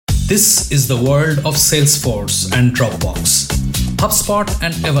This is the world of Salesforce and Dropbox, HubSpot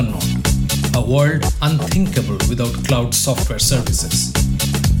and Evernote, a world unthinkable without cloud software services.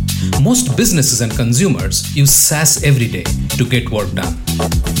 Most businesses and consumers use SaaS every day to get work done.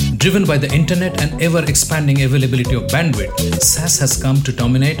 Driven by the internet and ever-expanding availability of bandwidth, SaaS has come to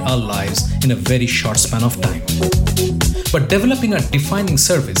dominate our lives in a very short span of time. But developing a defining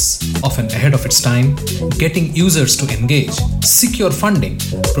service, often ahead of its time, getting users to engage, secure funding,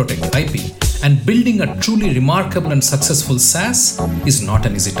 protect IP, and building a truly remarkable and successful SaaS is not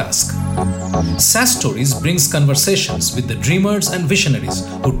an easy task. SaaS Stories brings conversations with the dreamers and visionaries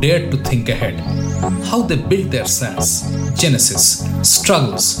who dared to think ahead. How they built their SaaS, genesis,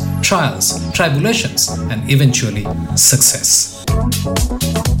 struggles, trials, tribulations, and eventually success.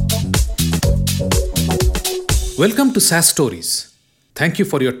 Welcome to SaaS Stories. Thank you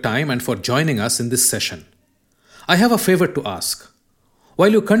for your time and for joining us in this session. I have a favor to ask.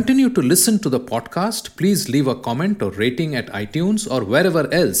 While you continue to listen to the podcast, please leave a comment or rating at iTunes or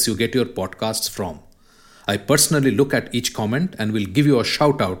wherever else you get your podcasts from. I personally look at each comment and will give you a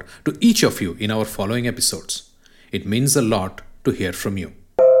shout out to each of you in our following episodes. It means a lot to hear from you.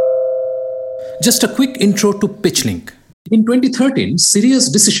 Just a quick intro to PitchLink. In 2013,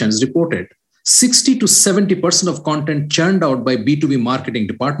 SiriusDecisions reported 60 to 70% of content churned out by B2B marketing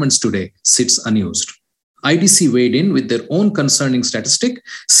departments today sits unused. IDC weighed in with their own concerning statistic.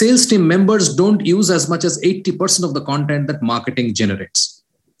 Sales team members don't use as much as 80% of the content that marketing generates.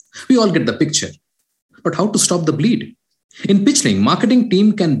 We all get the picture. But how to stop the bleed? In PitchLink, marketing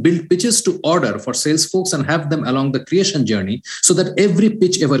team can build pitches to order for sales folks and have them along the creation journey so that every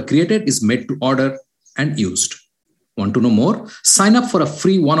pitch ever created is made to order and used. Want to know more? Sign up for a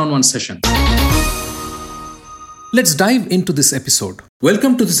free one-on-one session. Let's dive into this episode.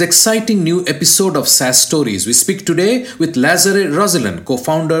 Welcome to this exciting new episode of SaaS Stories. We speak today with Lazare Rozilan,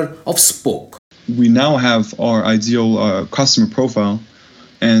 co-founder of Spoke. We now have our ideal customer profile,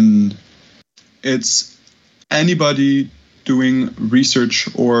 and it's anybody doing research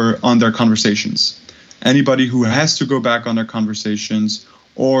or on their conversations. Anybody who has to go back on their conversations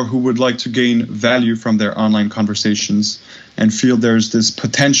or who would like to gain value from their online conversations and feel there's this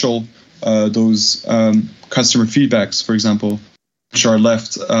potential, those customer feedbacks, for example, which are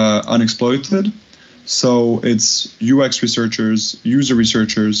left unexploited. So it's UX researchers, user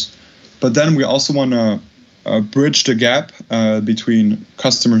researchers, but then we also want to bridge the gap between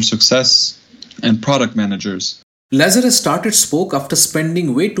customer success and product managers. Lazare started Spoke after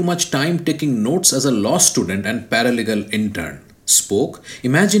spending way too much time taking notes as a law student and paralegal intern. Spoke,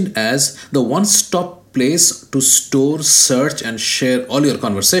 imagined as the one-stop place to store, search, and share all your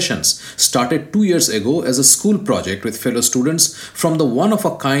conversations, started 2 years ago as a school project with fellow students from the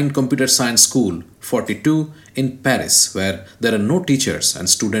one-of-a-kind computer science school, 42, in Paris, where there are no teachers and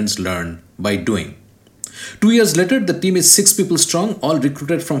students learn by doing. 2 years later, the team is 6 people strong, all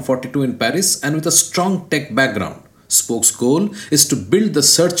recruited from 42 in Paris and with a strong tech background. Spoke's goal is to build the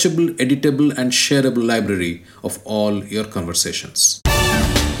searchable, editable, and shareable library of all your conversations.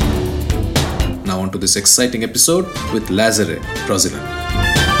 Now on to this exciting episode with Lazare Rozilan.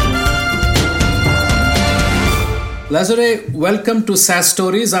 Lazare, welcome to SaaS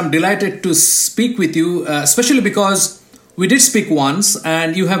Stories. I'm delighted to speak with you, especially because we did speak once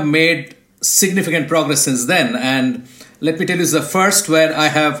and you have made significant progress since then. And let me tell you, it's the first where I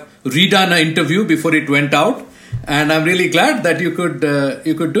have redone an interview before it went out. And I'm really glad that you could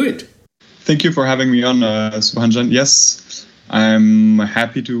do it. Thank you for having me on, Subhanjan. Yes, I'm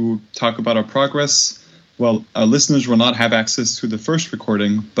happy to talk about our progress. Well, our listeners will not have access to the first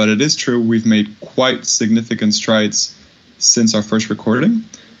recording, but it is true we've made quite significant strides since our first recording.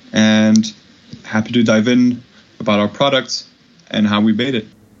 And happy to dive in about our product and how we made it.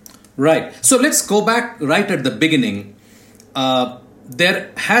 Right. So let's go back right at the beginning.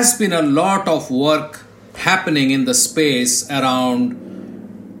 There has been a lot of work happening in the space around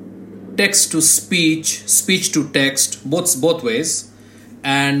text to speech, speech to text, both ways,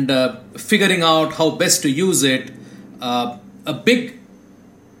 and figuring out how best to use it. A big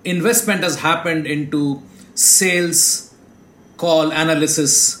investment has happened into sales call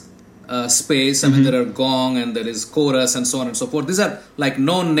analysis space. I mean, there are Gong and there is Chorus and so on and so forth. These are like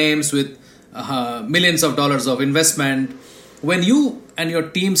known names with millions of dollars of investment. When you and your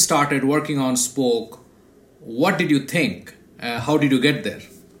team started working on Spoke, what did you think? How did you get there?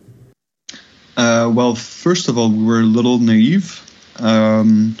 Well, first of all, we were a little naive,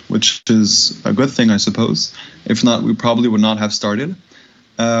 which is a good thing, I suppose. If not, we probably would not have started.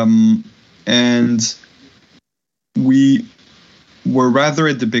 And we were rather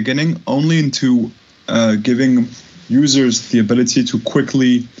at the beginning only into giving users the ability to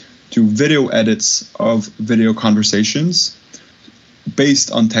quickly do video edits of video conversations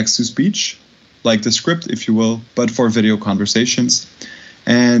based on text-to-speech, like the script, if you will, but for video conversations.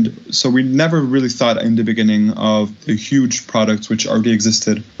 And so we never really thought in the beginning of the huge products which already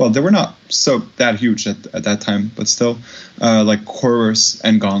existed. Well, they were not so that huge at that time, but still, like Chorus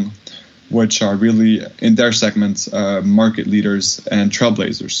and Gong, which are really, in their segments, market leaders and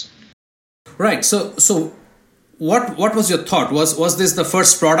trailblazers. Right. So what was your thought? Was this the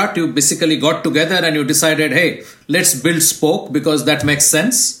first product you basically got together and you decided, hey, let's build Spoke because that makes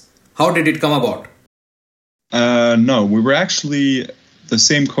sense? How did it come about? No, we were actually the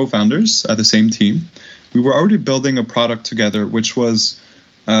same co-founders at the same team. We were already building a product together, which was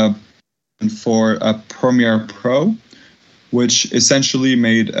for a Premiere Pro, which essentially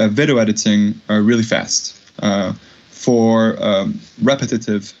made video editing really fast for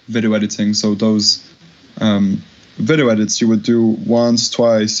repetitive video editing. So those video edits you would do once,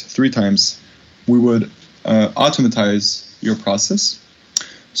 twice, 3 times, we would automatize your process.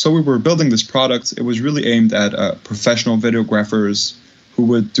 So we were building this product. It was really aimed at professional videographers who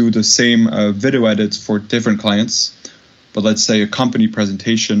would do the same video edits for different clients. But let's say a company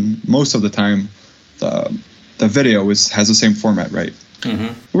presentation, most of the time, the video has the same format, right?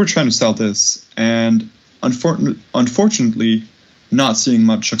 Mm-hmm. We were trying to sell this, and unfortunately, not seeing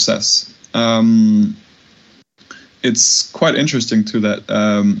much success. It's quite interesting too that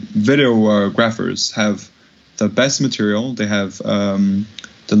videographers have the best material. They have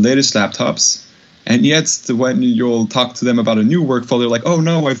the latest laptops, and yet when you'll talk to them about a new workflow, they're like, oh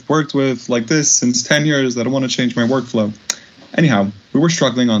no, I've worked with like this since 10 years. I don't want to change my workflow. Anyhow, we were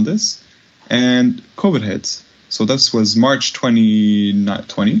struggling on this, and COVID hit. So this was March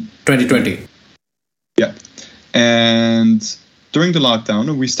 2020. Yeah. And during the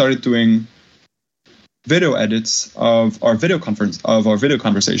lockdown, we started doing video edits of our video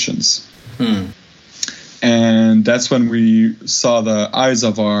conversations. And that's when we saw the eyes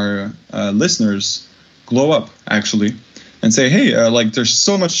of our listeners glow up, actually, and say, hey, like there's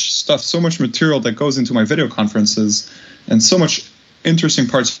so much stuff, so much material that goes into my video conferences, and so much interesting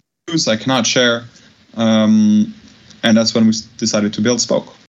parts I cannot share. And that's when we decided to build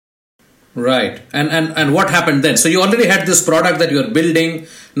Spoke. Right. And what happened then? So you already had this product that you were building,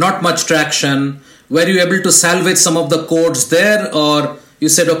 not much traction. Were you able to salvage some of the codes there, or you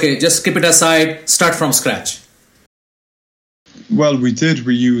said, okay, just keep it aside, start from scratch? Well, we did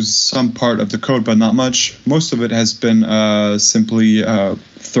reuse some part of the code, but not much. Most of it has been simply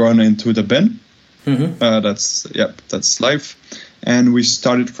thrown into the bin. Mm-hmm. That's life. And we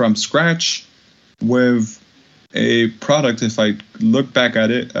started from scratch with a product. If I look back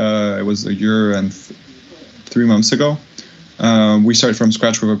at it, it was a year and 3 months ago. We started from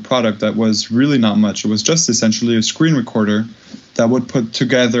scratch with a product that was really not much. It was just essentially a screen recorder that would put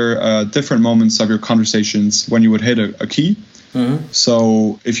together different moments of your conversations when you would hit a key. Mm-hmm.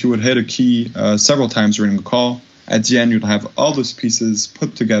 So if you would hit a key several times during a call, at the end you'd have all those pieces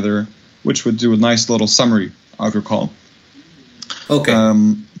put together, which would do a nice little summary of your call. Okay.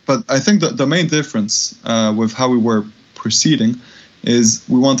 But I think that the main difference with how we were proceeding is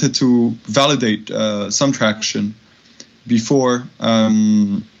we wanted to validate some traction before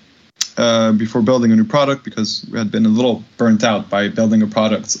building a new product, because we had been a little burnt out by building a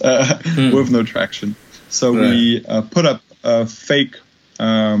product with no traction. So we put up a fake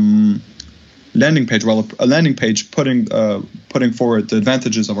landing page, a landing page putting forward the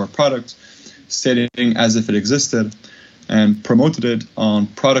advantages of our product, stating as if it existed, and promoted it on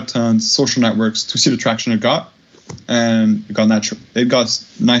Product Hunt, social networks to see the traction it got, and it got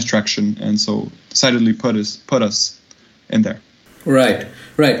nice traction, and so decidedly put us in there. Right.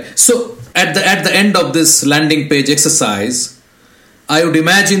 So at the end of this landing page exercise, I would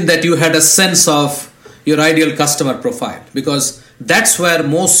imagine that you had a sense of your ideal customer profile, because that's where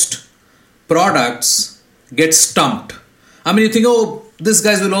most products get stumped. I mean, you think, oh, these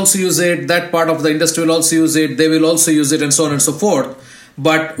guys will also use it, that part of the industry will also use it, they will also use it, and so on and so forth.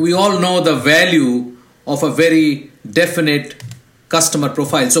 But we all know the value of a very definite customer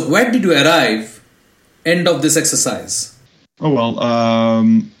profile. So where did you arrive end of this exercise? Oh, well,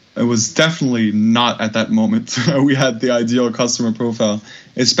 it was definitely not at that moment we had the ideal customer profile,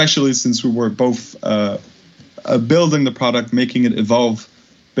 especially since we were both building the product, making it evolve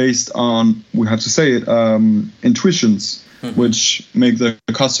based on, we have to say it, intuitions, which make the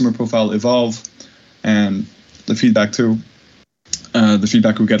customer profile evolve, and the feedback too. The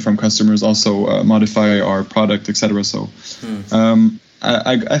feedback we get from customers also modify our product, etc. So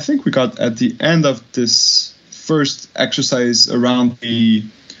I think we got at the end of this first exercise around the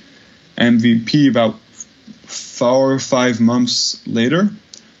MVP about 4 or 5 months later.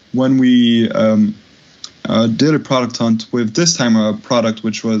 when we did a product hunt with this time a product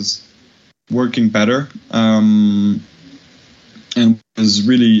which was working better and was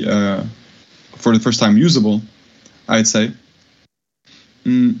really for the first time usable, I'd say.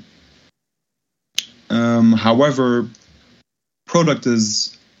 However, product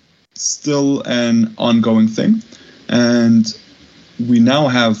is still an ongoing thing, and we now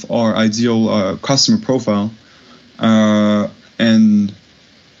have our ideal customer profile, and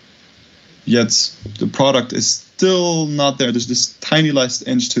yet the product is still not there. There's this tiny last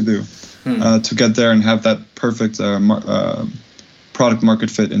inch to do to get there and have that perfect product market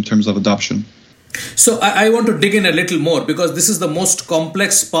fit in terms of adoption. So I want to dig in a little more, because this is the most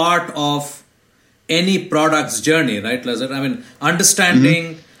complex part of any product's journey, right, Lazar? I mean,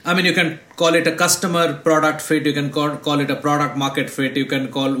 understanding, I mean, you can call it a customer product fit, you can call it a product market fit, you can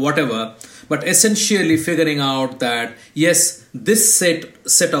call whatever, but essentially figuring out that, yes, this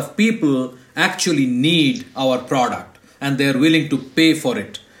set of people actually need our product and they're willing to pay for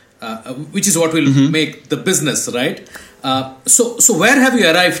it, which is what will make the business, right? So where have you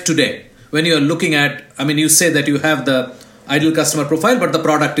arrived today when you're looking at, I mean, you say that you have the ideal customer profile, but the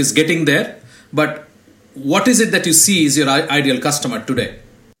product is getting there. But what is it that you see is your ideal customer today?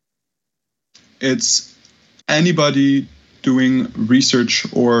 It's anybody doing research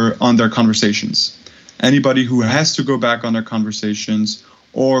or on their conversations. Anybody who has to go back on their conversations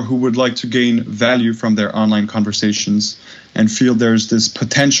or who would like to gain value from their online conversations and feel there's this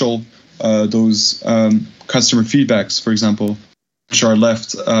potential, those customer feedbacks, for example, which are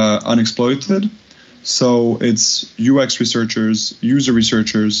left unexploited. So it's UX researchers, user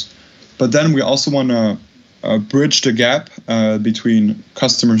researchers, but then we also want to bridge the gap between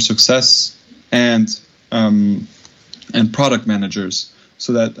customer success and product managers,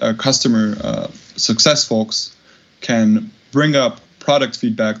 so that customer success folks can bring up product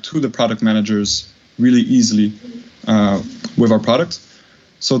feedback to the product managers really easily with our product.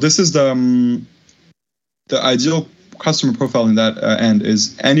 So this is the ideal customer profile in that end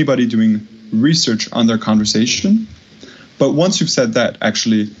is anybody doing research on their conversation. But once you've said that,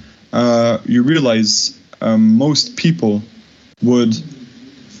 actually, you realize most people would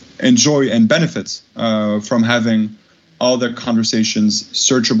enjoy and benefit from having all their conversations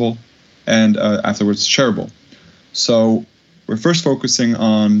searchable and afterwards shareable. So we're first focusing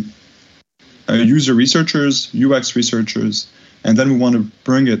on user researchers, UX researchers, and then we want to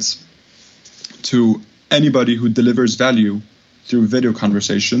bring it to anybody who delivers value through video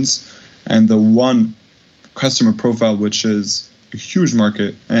conversations. And the one customer profile which is a huge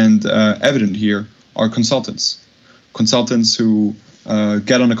market and evident here are consultants. Consultants who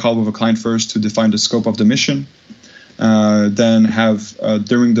get on a call with a client first to define the scope of the mission, then have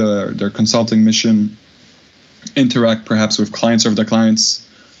during their consulting mission interact perhaps with clients of their clients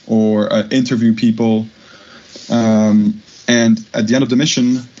or interview people, and at the end of the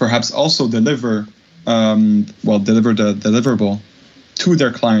mission perhaps also deliver the deliverable to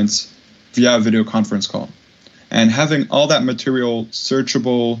their clients via a video conference call. And having all that material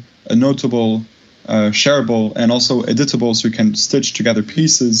searchable, notable, shareable, and also editable so you can stitch together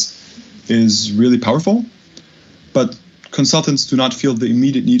pieces is really powerful. But consultants do not feel the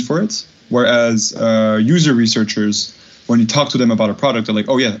immediate need for it. Whereas user researchers, when you talk to them about a product, they're like,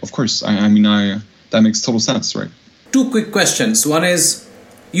 oh yeah, of course. I mean, that makes total sense, right? Two quick questions. One is,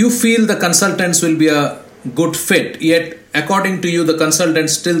 you feel the consultants will be a good fit, yet according to you, the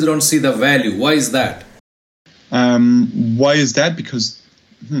consultants still don't see the value. Why is that? Why is that? Because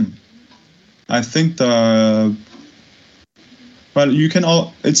I think you can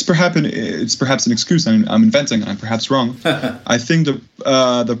all. It's perhaps an excuse. I'm inventing. I'm perhaps wrong. I think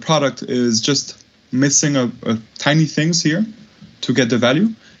the product is just missing a tiny things here to get the value.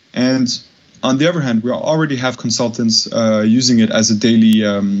 And on the other hand, we already have consultants using it as a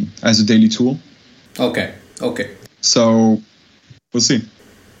daily tool. Okay. So we'll see.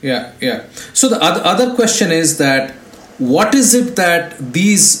 Yeah. So the other question is that what is it that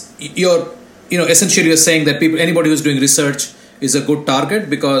essentially you're saying that anybody who's doing research is a good target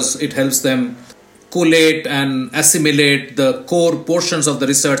because it helps them collate and assimilate the core portions of the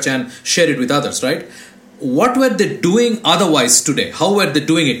research and share it with others, right? What were they doing otherwise today? How were they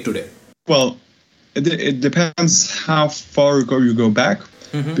doing it today? Well, it depends how far you go back,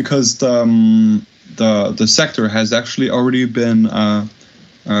 because the sector has actually already been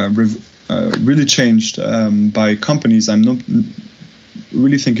really changed by companies. I'm not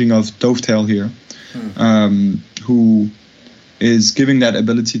really thinking of Dovetail here, who is giving that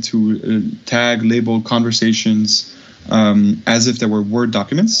ability to tag, label conversations as if they were Word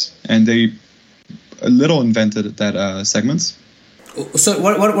documents, and they a little invented that segments. So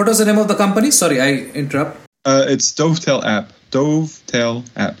what was the name of the company? Sorry, I interrupt. It's Dovetail app. Dovetail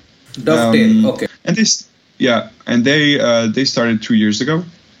app. Dovetail. Okay. And they started 2 years ago,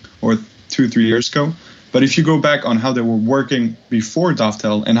 or 3 years ago. But if you go back on how they were working before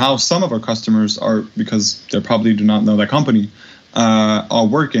Dovetail and how some of our customers are, because they probably do not know that company, are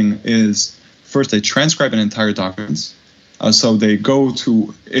working is first they transcribe an entire document. So they go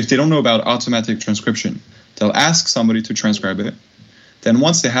to, if they don't know about automatic transcription, they'll ask somebody to transcribe it. Then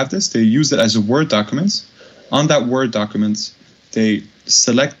once they have this, they use it as a Word document. On that Word document, they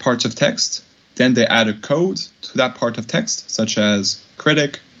select parts of text. Then they add a code to that part of text, such as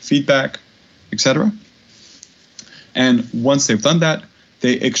critic, feedback, etc. And once they've done that,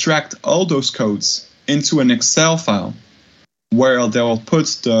 they extract all those codes into an Excel file where they'll put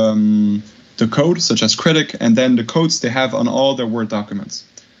the code, such as critic, and then the codes they have on all their Word documents.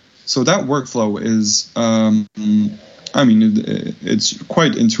 So that workflow is, it's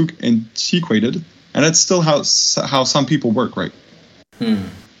quite antiquated, and that's still how some people work, right?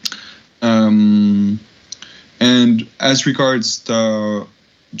 And as regards the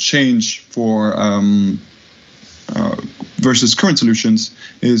change for versus current solutions,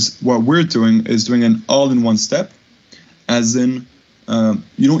 is what we're doing is doing an all-in-one step, as in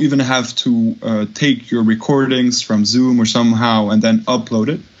you don't even have to take your recordings from Zoom or somehow and then upload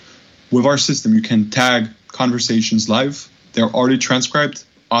it. With our system, you can tag conversations live. They're already transcribed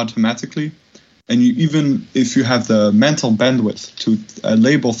automatically. And you, even if you have the mental bandwidth to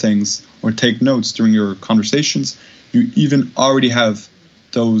label things or take notes during your conversations, you even already have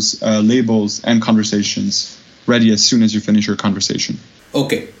those labels and conversations ready as soon as you finish your conversation.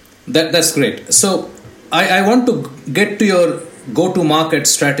 Okay, that's great. So I want to get to your go-to-market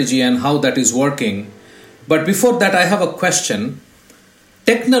strategy and how that is working. But before that, I have a question.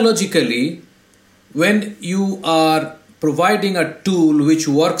 Technologically, when you are providing a tool which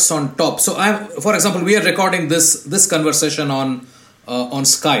works on top, so for example, we are recording this conversation on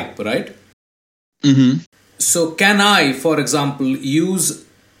Skype, right? Mm-hmm. So can I, for example, use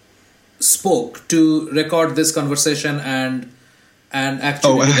Spoke to record this conversation and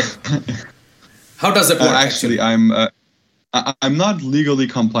actually? How does it work? Actually, I'm not legally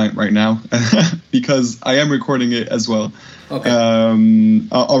compliant right now because I am recording it as well. Okay.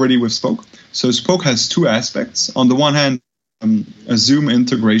 Already with Spoke. So Spoke has two aspects. On the one hand, a Zoom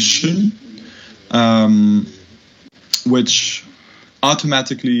integration, which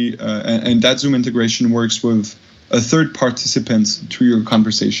automatically, and that Zoom integration works with a third participant to your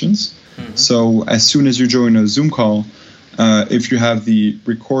conversations. Mm-hmm. So as soon as you join a Zoom call, if you have the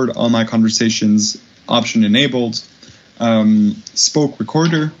record all my conversations option enabled, Spoke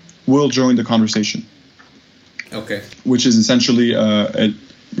Recorder will join the conversation. Okay. Which is essentially it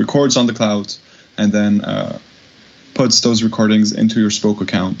records on the cloud and then puts those recordings into your Spoke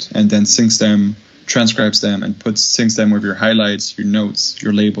account and then syncs them, transcribes them, and syncs them with your highlights, your notes,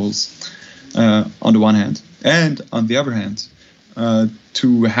 your labels on the one hand. And on the other hand,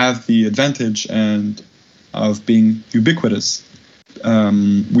 to have the advantage of being ubiquitous,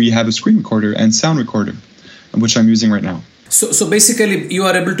 we have a screen recorder and sound recorder, which I'm using right now. So basically, you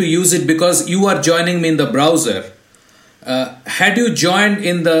are able to use it because you are joining me in the browser. Had you joined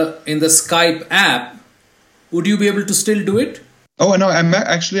in the Skype app, would you be able to still do it? Oh no, I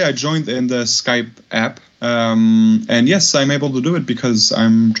joined in the Skype app, and yes, I'm able to do it because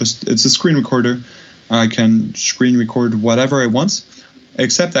it's a screen recorder. I can screen record whatever I want,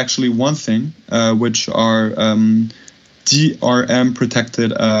 except actually one thing, which are DRM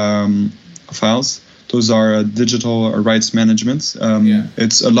protected files. Those are digital rights management.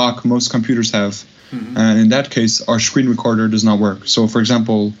 It's a lock most computers have. Mm-hmm. And in that case, our screen recorder does not work. So, for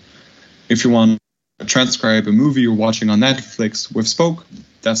example, if you want to transcribe a movie you're watching on Netflix with Spoke,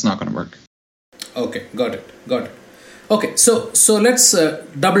 that's not going to work. Okay, got it. Okay, so let's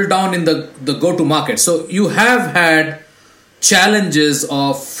double down in the go-to-market. So you have had challenges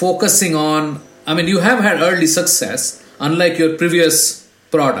of focusing on, you have had early success, unlike your previous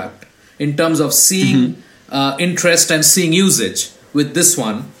product, in terms of seeing interest and seeing usage with this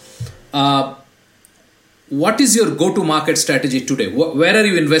one. What is your go-to-market strategy today? Where are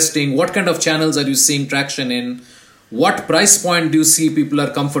you investing? What kind of channels are you seeing traction in? What price point do you see people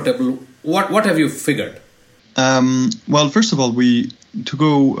are comfortable? What have you figured? Well, first of all,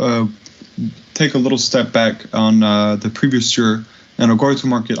 take a little step back on the previous year and our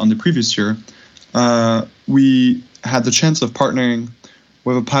go-to-market on the previous year. We had the chance of partnering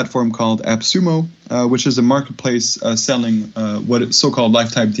with a platform called AppSumo, which is a marketplace selling so-called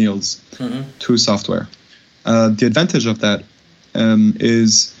lifetime deals to software. The advantage of that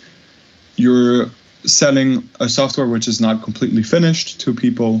is you're selling a software which is not completely finished to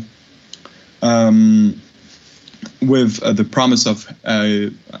people, with the promise of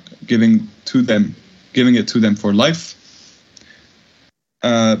giving it to them for life.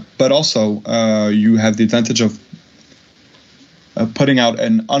 But also, you have the advantage of putting out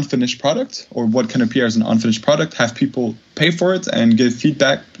an unfinished product, or what can appear as an unfinished product, have people pay for it and give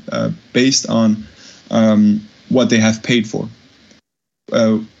feedback based on what they have paid for,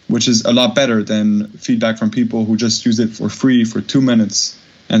 which is a lot better than feedback from people who just use it for free for 2 minutes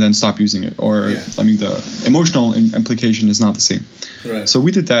and then stop using it. Or, I mean, the emotional implication is not the same. Right. So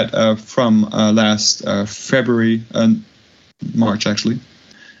we did that from last February, March actually,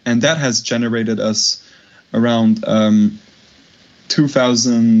 and that has generated us around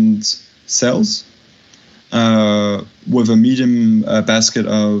 2,000 sales with a medium basket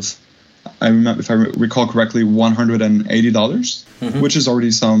of, I remember, if I recall correctly, $180, which is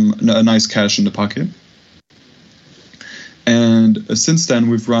already a nice cash in the pocket. And since then,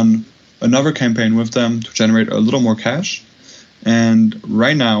 we've run another campaign with them to generate a little more cash. And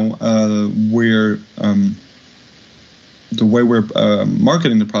right now, the way we're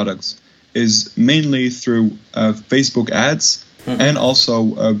marketing the products is mainly through Facebook ads, and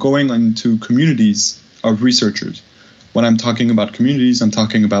also going into communities of researchers. When I'm talking about communities, I'm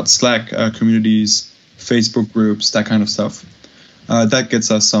talking about Slack communities, Facebook groups, that kind of stuff. That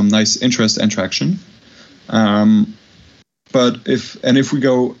gets us some nice interest and traction. But if we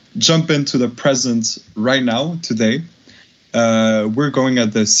jump into the present right now, today, we're going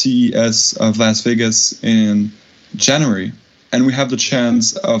at the CES of Las Vegas in January, and we have the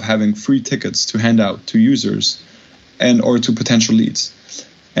chance of having free tickets to hand out to users or to potential leads.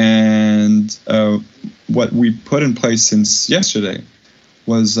 And what we put in place since yesterday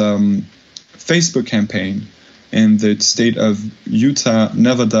was Facebook campaign in the state of Utah,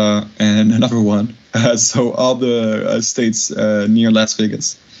 Nevada, and another one. So all the states near Las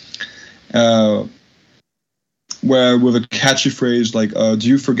Vegas. Where with a catchy phrase like, do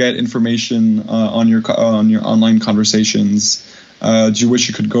you forget information on your online conversations? Do you wish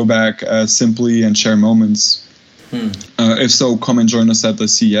you could go back simply and share moments? If so, come and join us at the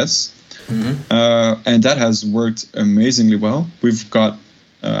CES. And that has worked amazingly well. We've got,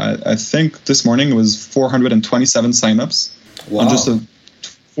 I think this morning it was 427 signups on just a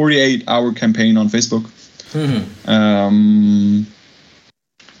 48-hour campaign on Facebook.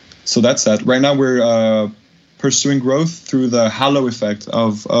 So that's that. Right now we're pursuing growth through the halo effect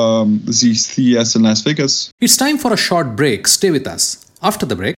of the CES in Las Vegas. It's time for a short break. Stay with us. After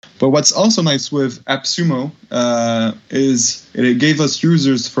the break. But what's also nice with AppSumo is it gave us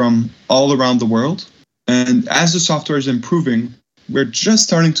users from all around the world. And as the software is improving, we're just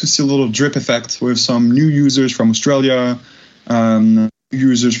starting to see a little drip effect with some new users from Australia,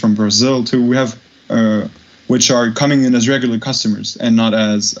 users from Brazil too. We have which are coming in as regular customers and not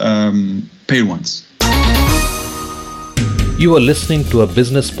as paid ones. You are listening to a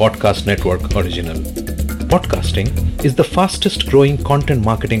Business Podcast Network original. Podcasting is the fastest growing content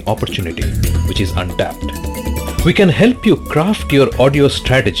marketing opportunity, which is untapped. We can help you craft your audio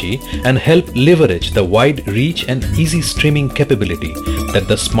strategy and help leverage the wide reach and easy streaming capability that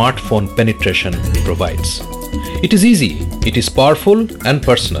the smartphone penetration provides. It is easy, it is powerful and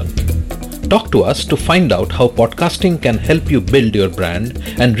personal. Talk to us to find out how podcasting can help you build your brand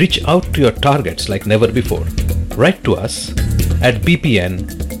and reach out to your targets like never before. Write to us at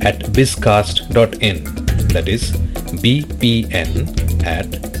bpn@bizcast.in. That is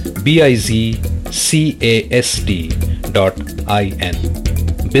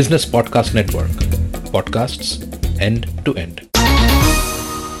bpn@bizcast.in. Business Podcast Network. Podcasts end to end.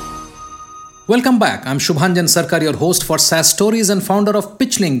 Welcome back. I'm Shubhanjan Sarkar, your host for SaaS Stories and founder of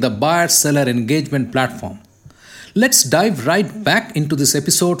Pitchling, the buyer-seller engagement platform. Let's dive right back into this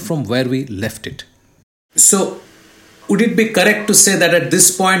episode from where we left it. So, would it be correct to say that at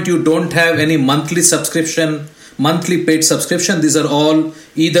this point you don't have any monthly paid subscription? These are all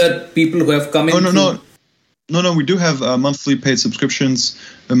either people who have come in. No. We do have monthly paid subscriptions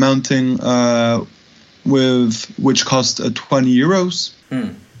amounting which cost €20.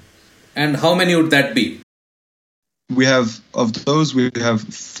 And how many would that be? We have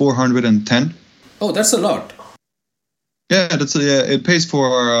 410. Oh, that's a lot. Yeah, it pays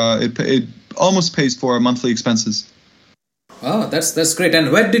for it almost pays for our monthly expenses. Oh, that's great.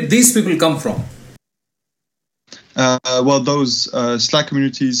 And where did these people come from? Well, those Slack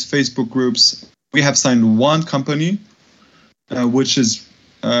communities, Facebook groups. We have signed one company, which is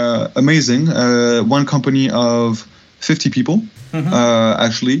amazing. One company of 50 people,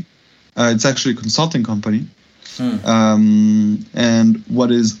 actually. It's actually a consulting company. And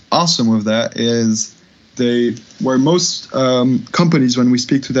what is awesome with that is where most companies, when we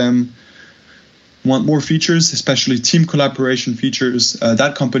speak to them, want more features, especially team collaboration features.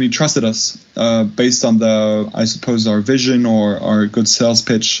 That company trusted us based on our vision or our good sales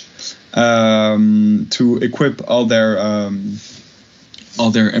pitch to equip all their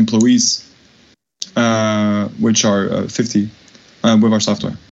employees, which are 50, with our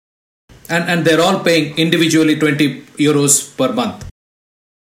software. And they're all paying individually 20 euros per month.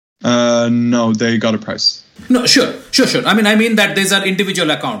 No, they got a price. No, sure. I mean that these are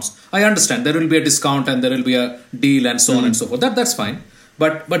individual accounts. I understand there will be a discount and there will be a deal and so on and so forth. That's fine.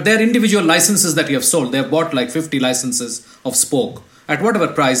 But they're individual licenses that you have sold. They have bought like 50 licenses of Spoke at whatever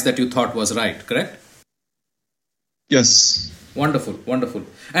price that you thought was right, correct? Yes. Wonderful.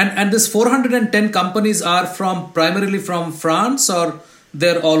 And this 410 companies are primarily from France, or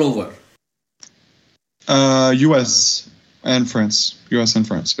they're all over? US and France,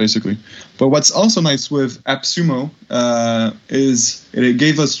 basically. But what's also nice with AppSumo is it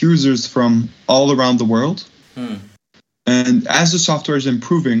gave us users from all around the world. And as the software is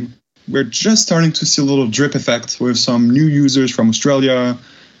improving, we're just starting to see a little drip effect with some new users from Australia,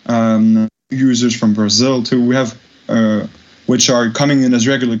 users from Brazil too. We have which are coming in as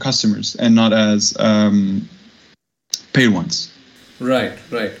regular customers and not as paid ones. Right.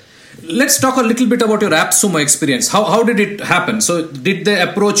 Let's talk a little bit about your AppSumo experience. How did it happen? So did they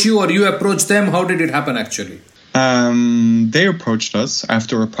approach you or you approach them? How did it happen actually? They approached us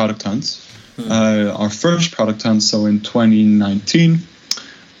after a product hunt. Our first product hunt, so in 2019,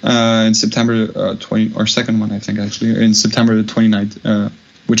 in September 20, or second one I think actually, in September 29th,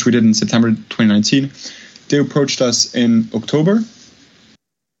 which we did in September 2019. They approached us in October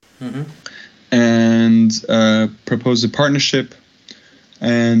and proposed a partnership.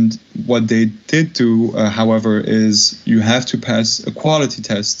 And what they did do, however, is you have to pass a quality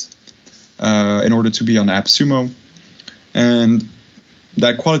test in order to be on AppSumo. And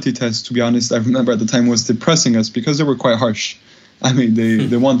that quality test, to be honest, I remember at the time was depressing us because they were quite harsh. I mean,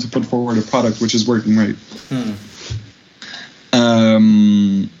 they want to put forward a product which is working right.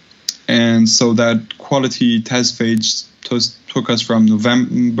 And so that quality test phase took us from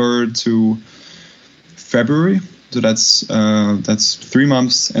November to February. So that's 3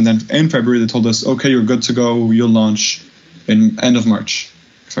 months. And then in February, they told us, okay, you're good to go. You'll launch in end of March,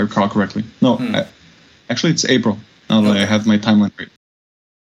 if I recall correctly. No, actually, it's April. Now that I have my timeline right.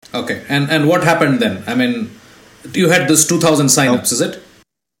 Okay. And what happened then? I mean, you had those 2,000 signups, is it?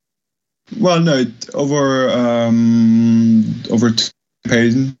 Well, no, over 2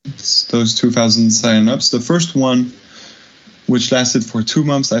 campaigns, those 2,000 signups. The first one, which lasted for 2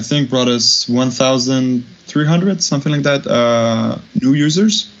 months, I think brought us 1,300, something like that, new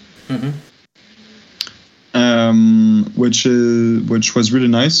users, which was really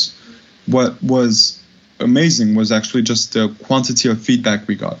nice. What was amazing was actually just the quantity of feedback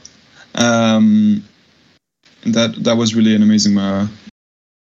we got. That was really an amazing.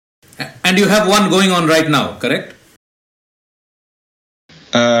 And you have one going on right now, correct?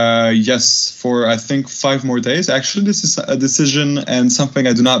 Yes, for I think 5 more days. Actually, this is a decision and something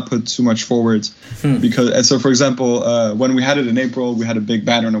I do not put too much forward because. So, for example, when we had it in April, we had a big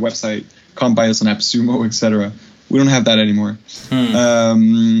banner on our website: "Come buy us on AppSumo, etc." We don't have that anymore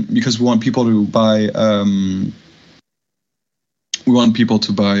because we want people to buy. We want people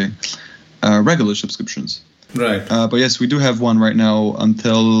to buy regular subscriptions. Right. But yes, we do have one right now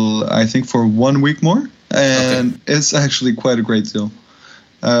until I think for 1 week more, and it's actually quite a great deal.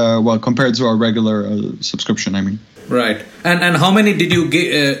 Well, compared to our regular subscription, I mean. Right. And how many did you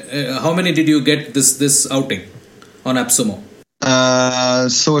get? How many did you get this outing on AppSumo?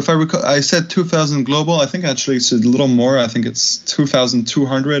 So if I recall, I said 2,000 global. I think actually it's a little more. I think it's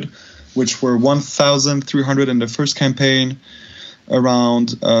 2,200, which were 1,300 in the first campaign,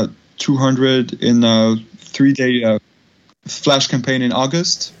 around 200 in a 3-day flash campaign in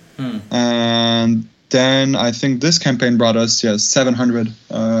August, and then I think this campaign brought us 700.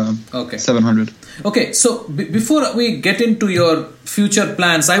 700. Okay, so before we get into your future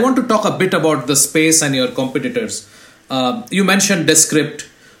plans, I want to talk a bit about the space and your competitors. You mentioned Descript.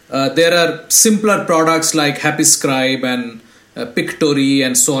 There are simpler products like HappyScribe and Pictory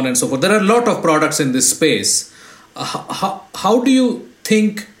and so on and so forth. There are a lot of products in this space. How do you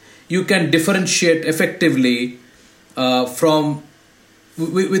think you can differentiate effectively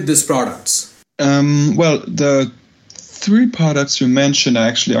with these products? Well, the 3 products you mentioned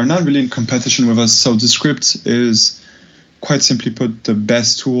actually are not really in competition with us. So Descript is, quite simply put, the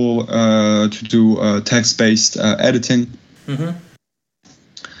best tool to do text-based editing.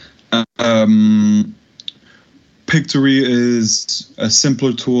 Pictory is a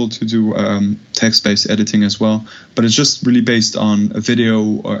simpler tool to do text-based editing as well, but it's just really based on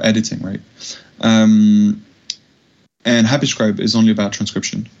video or editing, right? And HappyScribe is only about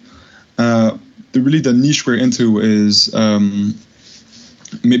transcription. The niche we're into is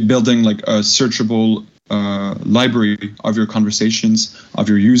building like a searchable library of your conversations, of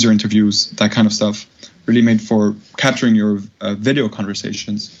your user interviews, that kind of stuff, really made for capturing your video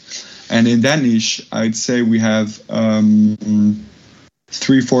conversations. And in that niche, I'd say we have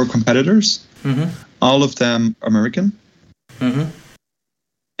 3-4 competitors, all of them American.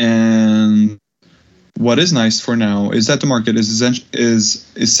 And what is nice for now is that the market is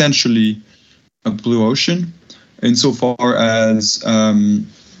essentially a blue ocean, insofar as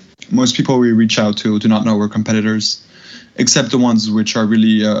most people we reach out to do not know we're competitors, except the ones which are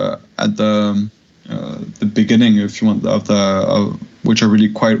really at the beginning, if you want, which are really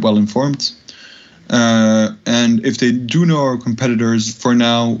quite well informed. And if they do know our competitors, for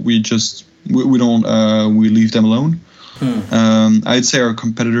now we leave them alone. I'd say our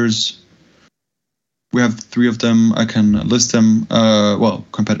competitors, we have 3 of them. I can list them.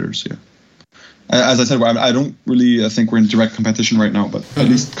 Competitors, yeah. As I said, I don't really think we're in direct competition right now, but at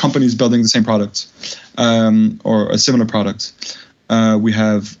least companies building the same product or a similar product. We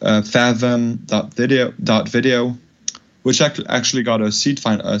have Fathom.video, which actually got a seed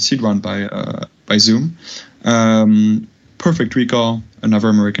run by Zoom. Perfect Recall, another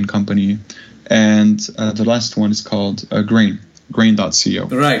American company, and the last one is called Grain.co.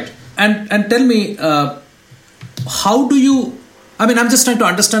 Right. And tell me, how do you? I mean, I'm just trying to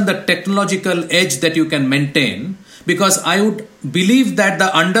understand the technological edge that you can maintain, because I would believe that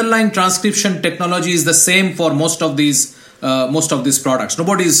the underlying transcription technology is the same for most of these products.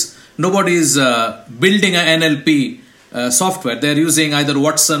 Nobody's building an NLP software. They're using either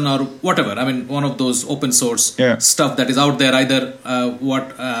Watson or whatever. I mean, one of those open source stuff that is out there, either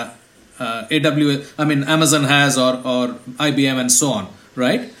AWS, Amazon has, or IBM and so on,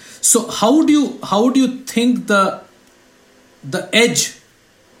 right? So how do you think the edge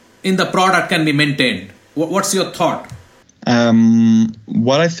in the product can be maintained? What's your thought?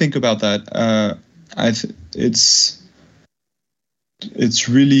 What I think about that, it's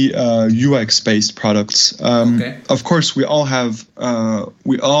really UX-based products. Of course, we all have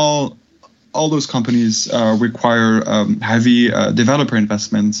all those companies require heavy developer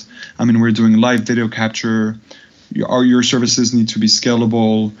investment. I mean, we're doing live video capture. Your services need to be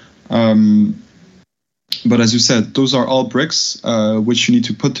scalable. But as you said, those are all bricks which you need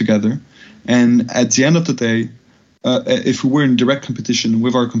to put together. And at the end of the day, if we were in direct competition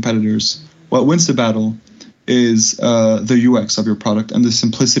with our competitors, what wins the battle is the UX of your product and the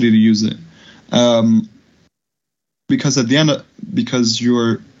simplicity to use it. Because at the end,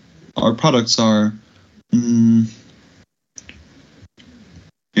 our products are, in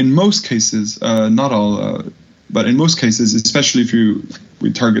most cases, not all, but in most cases, especially if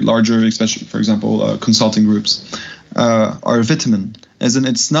we target larger, especially, for example, consulting groups, are a vitamin. As in,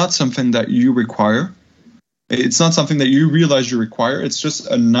 it's not something that you require. It's not something that you realize you require. It's just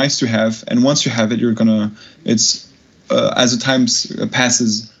a nice to have. And once you have it, as the time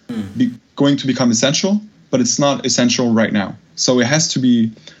passes, going to become essential, but it's not essential right now. So it has to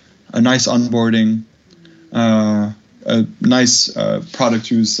be a nice onboarding, a nice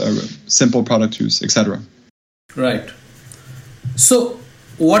product use, simple product use, etc. Right. So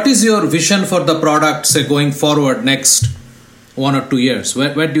what is your vision for the product, say, going forward next 1 or 2 years?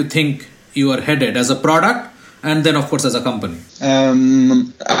 Where do you think you are headed as a product, and then, of course, as a company?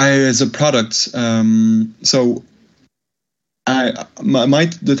 As a product, the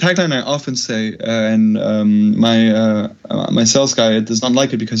tagline I often say, and my sales guy does not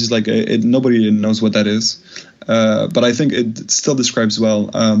like it because he's like, nobody knows what that is. But I think it still describes well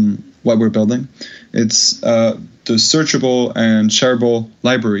what we're building. It's the searchable and shareable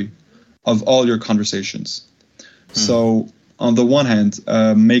library of all your conversations. So on the one hand,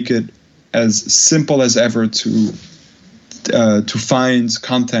 make it as simple as ever to find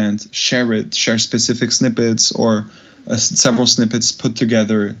content, share specific snippets or several snippets put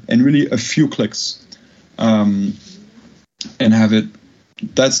together in really a few clicks, and have it.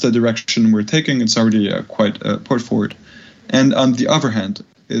 That's the direction we're taking. It's already quite put forward. And on the other hand,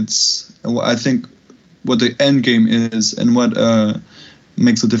 I think what the end game is, and what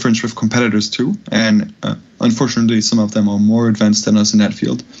makes a difference with competitors too, and unfortunately some of them are more advanced than us in that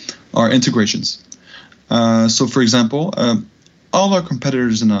field, are integrations. So for example, all our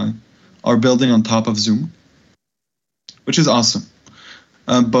competitors and I are building on top of Zoom, which is awesome.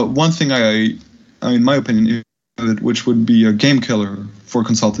 But one thing in my opinion, which would be a game killer for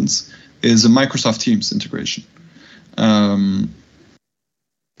consultants, is a Microsoft Teams integration. that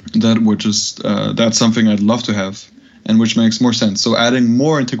would just that's something I'd love to have, and which makes more sense. So adding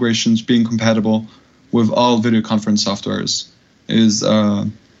more integrations, being compatible with all video conference softwares is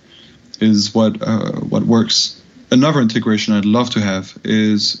what works. Another integration I'd love to have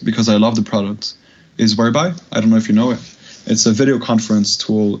is, because I love the product, is Whereby. I don't know if you know it. It's a video conference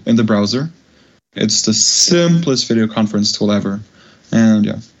tool in the browser. It's the simplest video conference tool ever. And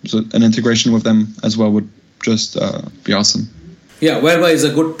yeah, so an integration with them as well would just be awesome. Yeah, Whereby is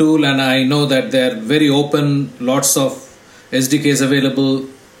a good tool, and I know that they're very open, lots of SDKs available.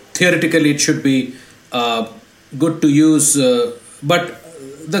 Theoretically, it should be good to use, but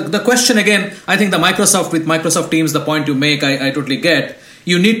the question again, I think with Microsoft Teams, the point you make, I totally get.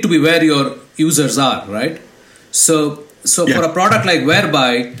 You need to be where your users are, right? So yeah. For a product like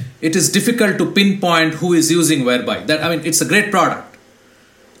Whereby, it is difficult to pinpoint who is using Whereby. It's a great product,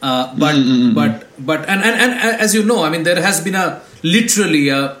 but as you know, there has been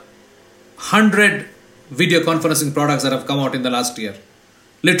literally 100 video conferencing products that have come out in the last year,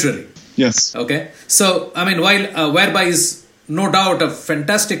 literally. Yes. Okay. So while Whereby is no doubt a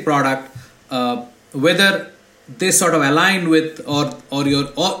fantastic product, whether they sort of align with or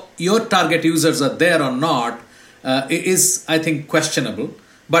your target users are there or not is, I think, questionable.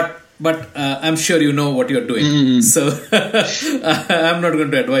 But I'm sure you know what you're doing. So I'm not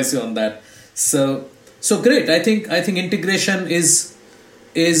going to advise you on that. So great. I think integration is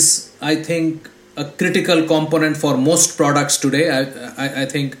I think a critical component for most products today. I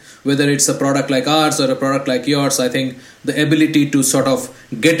think whether it's a product like ours or a product like yours, I think the ability to sort of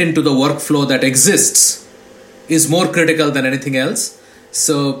get into the workflow that exists is more critical than anything else.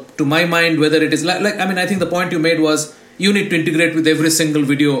 So to my mind, whether it is I think the point you made was you need to integrate with every single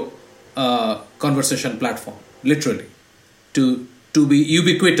video conversation platform, literally, to be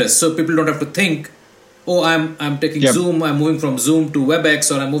ubiquitous, so people don't have to think, oh, I'm taking Zoom, I'm moving from Zoom to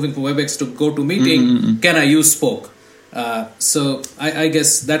WebEx, or I'm moving from WebEx to GoToMeeting. Can I use Spoke? So I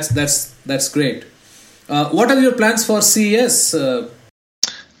guess that's great. What are your plans for CES?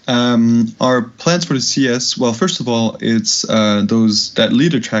 Our plans for the CES, well, first of all, it's that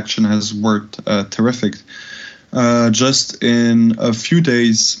lead attraction has worked terrific. Just in a few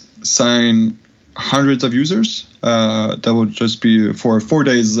days, sign hundreds of users. That would just be for 4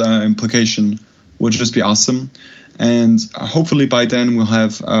 days implication. Would just be awesome, and hopefully by then we'll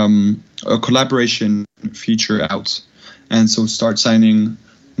have a collaboration feature out, and so start signing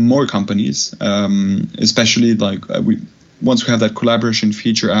more companies, especially once we have that collaboration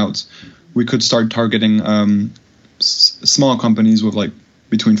feature out, we could start targeting small companies with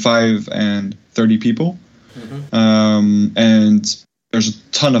between 5 and 30 people, and there's a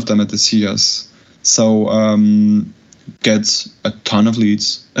ton of them at the CES, so get a ton of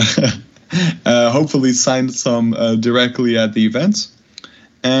leads. Hopefully sign some directly at the event.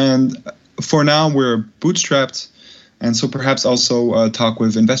 And for now, we're bootstrapped, and so perhaps also talk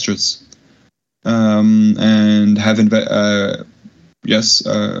with investors and have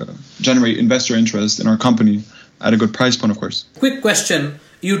generate investor interest in our company at a good price point, of course. Quick question.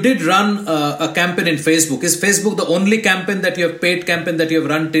 You did run a campaign in Facebook. Is Facebook the only campaign that you have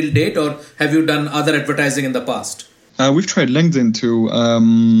run till date, or have you done other advertising in the past? We've tried LinkedIn too.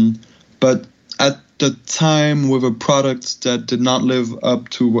 But at the time, with a product that did not live up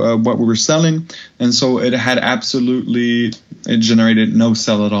to what we were selling, and so it generated no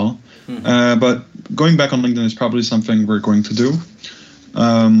sell at all. But going back on LinkedIn is probably something we're going to do.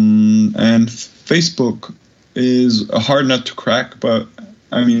 And Facebook is a hard nut to crack, but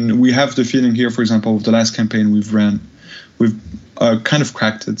we have the feeling here, for example, with the last campaign we've kind of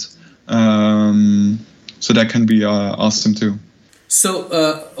cracked it. So that can be awesome too.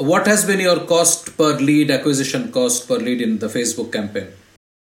 So, what has been your acquisition cost per lead in the Facebook campaign?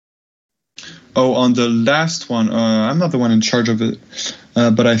 Oh, on the last one, I'm not the one in charge of it,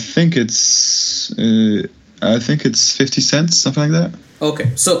 but I think it's 50 cents, something like that.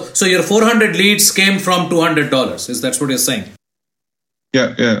 Okay, so your 400 leads came from $200. That's what you're saying?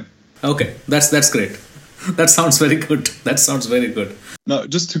 Yeah. Okay, that's great. That sounds very good. No,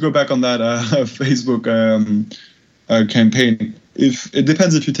 just to go back on that Facebook campaign. It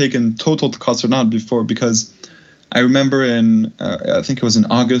depends if you take in total cost or not because I remember I think it was in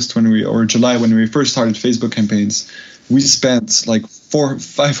August or July when we first started Facebook campaigns, we spent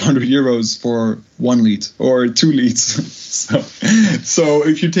 500 euros for one lead or 2 leads. so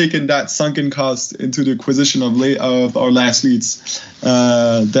if you take in that sunken cost into the acquisition of our last leads,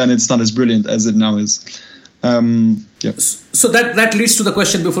 then it's not as brilliant as it now is. So that leads to the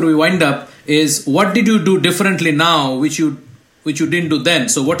question before we wind up is, what did you do differently now which you didn't do then?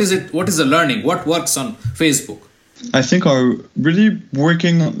 So what is the learning? What works on Facebook? I think are really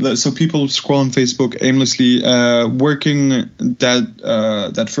working. So people scroll on Facebook aimlessly, working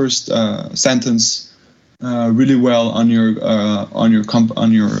that first sentence really well on your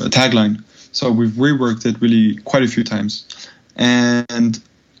tagline. So we've reworked it really quite a few times, and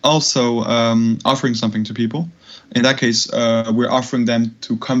also offering something to people. In that case, we're offering them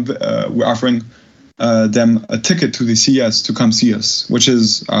to come. We're offering them a ticket to the CES to come see us, which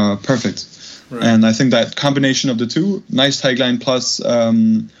is perfect. Right. And I think that combination of the two, nice tagline plus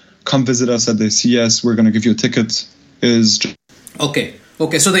come visit us at the CES, we're going to give you a ticket, is... Okay.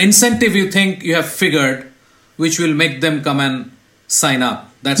 So the incentive you think you have figured, which will make them come and sign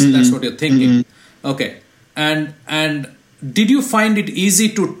up. That's what you're thinking. Okay. And did you find it easy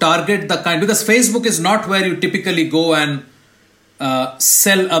to target the kind... Because Facebook is not where you typically go and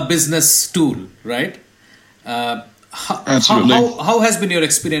sell a business tool, right? Absolutely. How has been your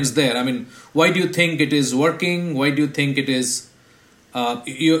experience there? I mean, why do you think it is working? Why do you think it is? How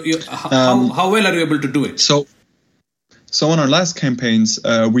well are you able to do it? So on our last campaigns,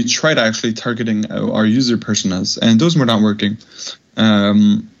 we tried actually targeting our user personas, and those were not working.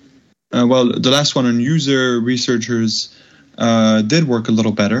 Well, the last one on user researchers did work a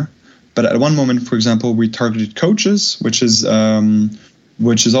little better, but at one moment, for example, we targeted coaches, which is all,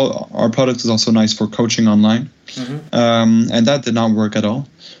 our product is also nice for coaching online. And that did not work at all.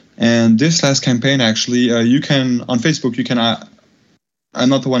 And this last campaign, actually, you can, on Facebook, you can, I'm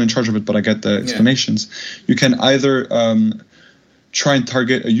not the one in charge of it, but I get the explanations. Yeah. You can either try and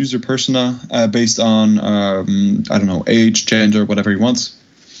target a user persona based on, I don't know, age, gender, whatever he wants,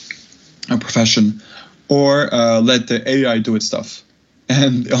 a profession, or let the AI do its stuff.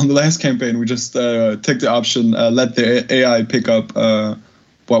 And on the last campaign, we just took the option, let the AI pick up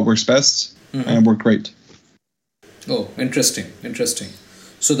what works best, and worked great. Oh, interesting.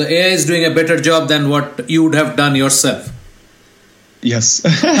 So the AI is doing a better job than what you would have done yourself. Yes,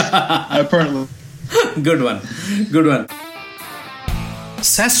 apparently. Good one.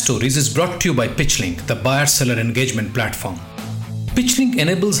 SaaS Stories is brought to you by PitchLink, the buyer-seller engagement platform. PitchLink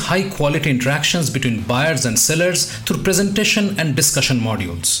enables high-quality interactions between buyers and sellers through presentation and discussion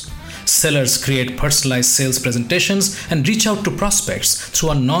modules. Sellers create personalized sales presentations and reach out to prospects through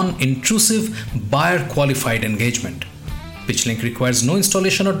a non-intrusive, buyer-qualified engagement. PitchLink requires no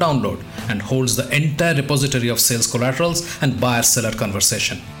installation or download and holds the entire repository of sales collaterals and buyer-seller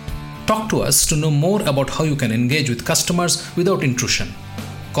conversation. Talk to us to know more about how you can engage with customers without intrusion.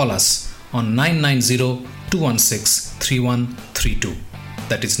 Call us on 990-216-3132.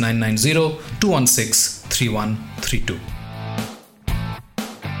 That is 990-216-3132.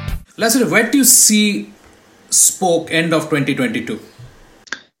 Lazarus, where do you see Spoke end of 2022?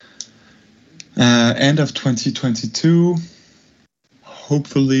 End of 2022,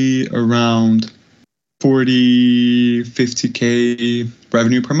 hopefully around 40-50K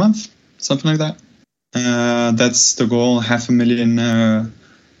revenue per month, something like that. That's the goal, 500,000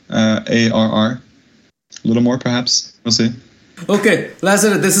 ARR. A little more, perhaps. We'll see. Okay,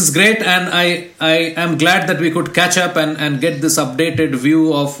 Lazarus, this is great, and I am glad that we could catch up and get this updated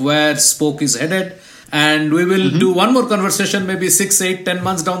view of where Spoke is headed. And we will do one more conversation, maybe 6, 8, 10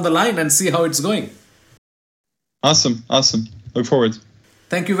 months down the line, and see how it's going. Awesome. Look forward.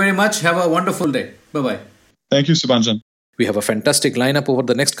 Thank you very much. Have a wonderful day. Bye-bye. Thank you, Subhanjan. We have a fantastic lineup over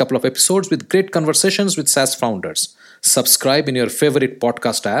the next couple of episodes with great conversations with SaaS founders. Subscribe in your favorite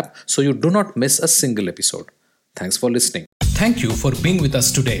podcast app so you do not miss a single episode. Thanks for listening. Thank you for being with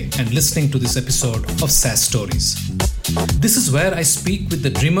us today and listening to this episode of SaaS Stories. This is where I speak with the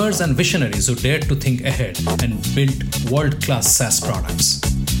dreamers and visionaries who dared to think ahead and build world-class SaaS products.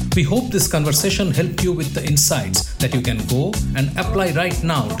 We hope this conversation helped you with the insights that you can go and apply right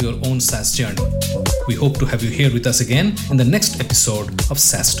now to your own SaaS journey. We hope to have you here with us again in the next episode of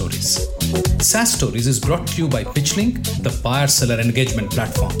SaaS Stories. SaaS Stories is brought to you by PitchLink, the buyer-seller engagement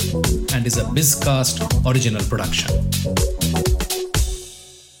platform, and is a BizCast original production.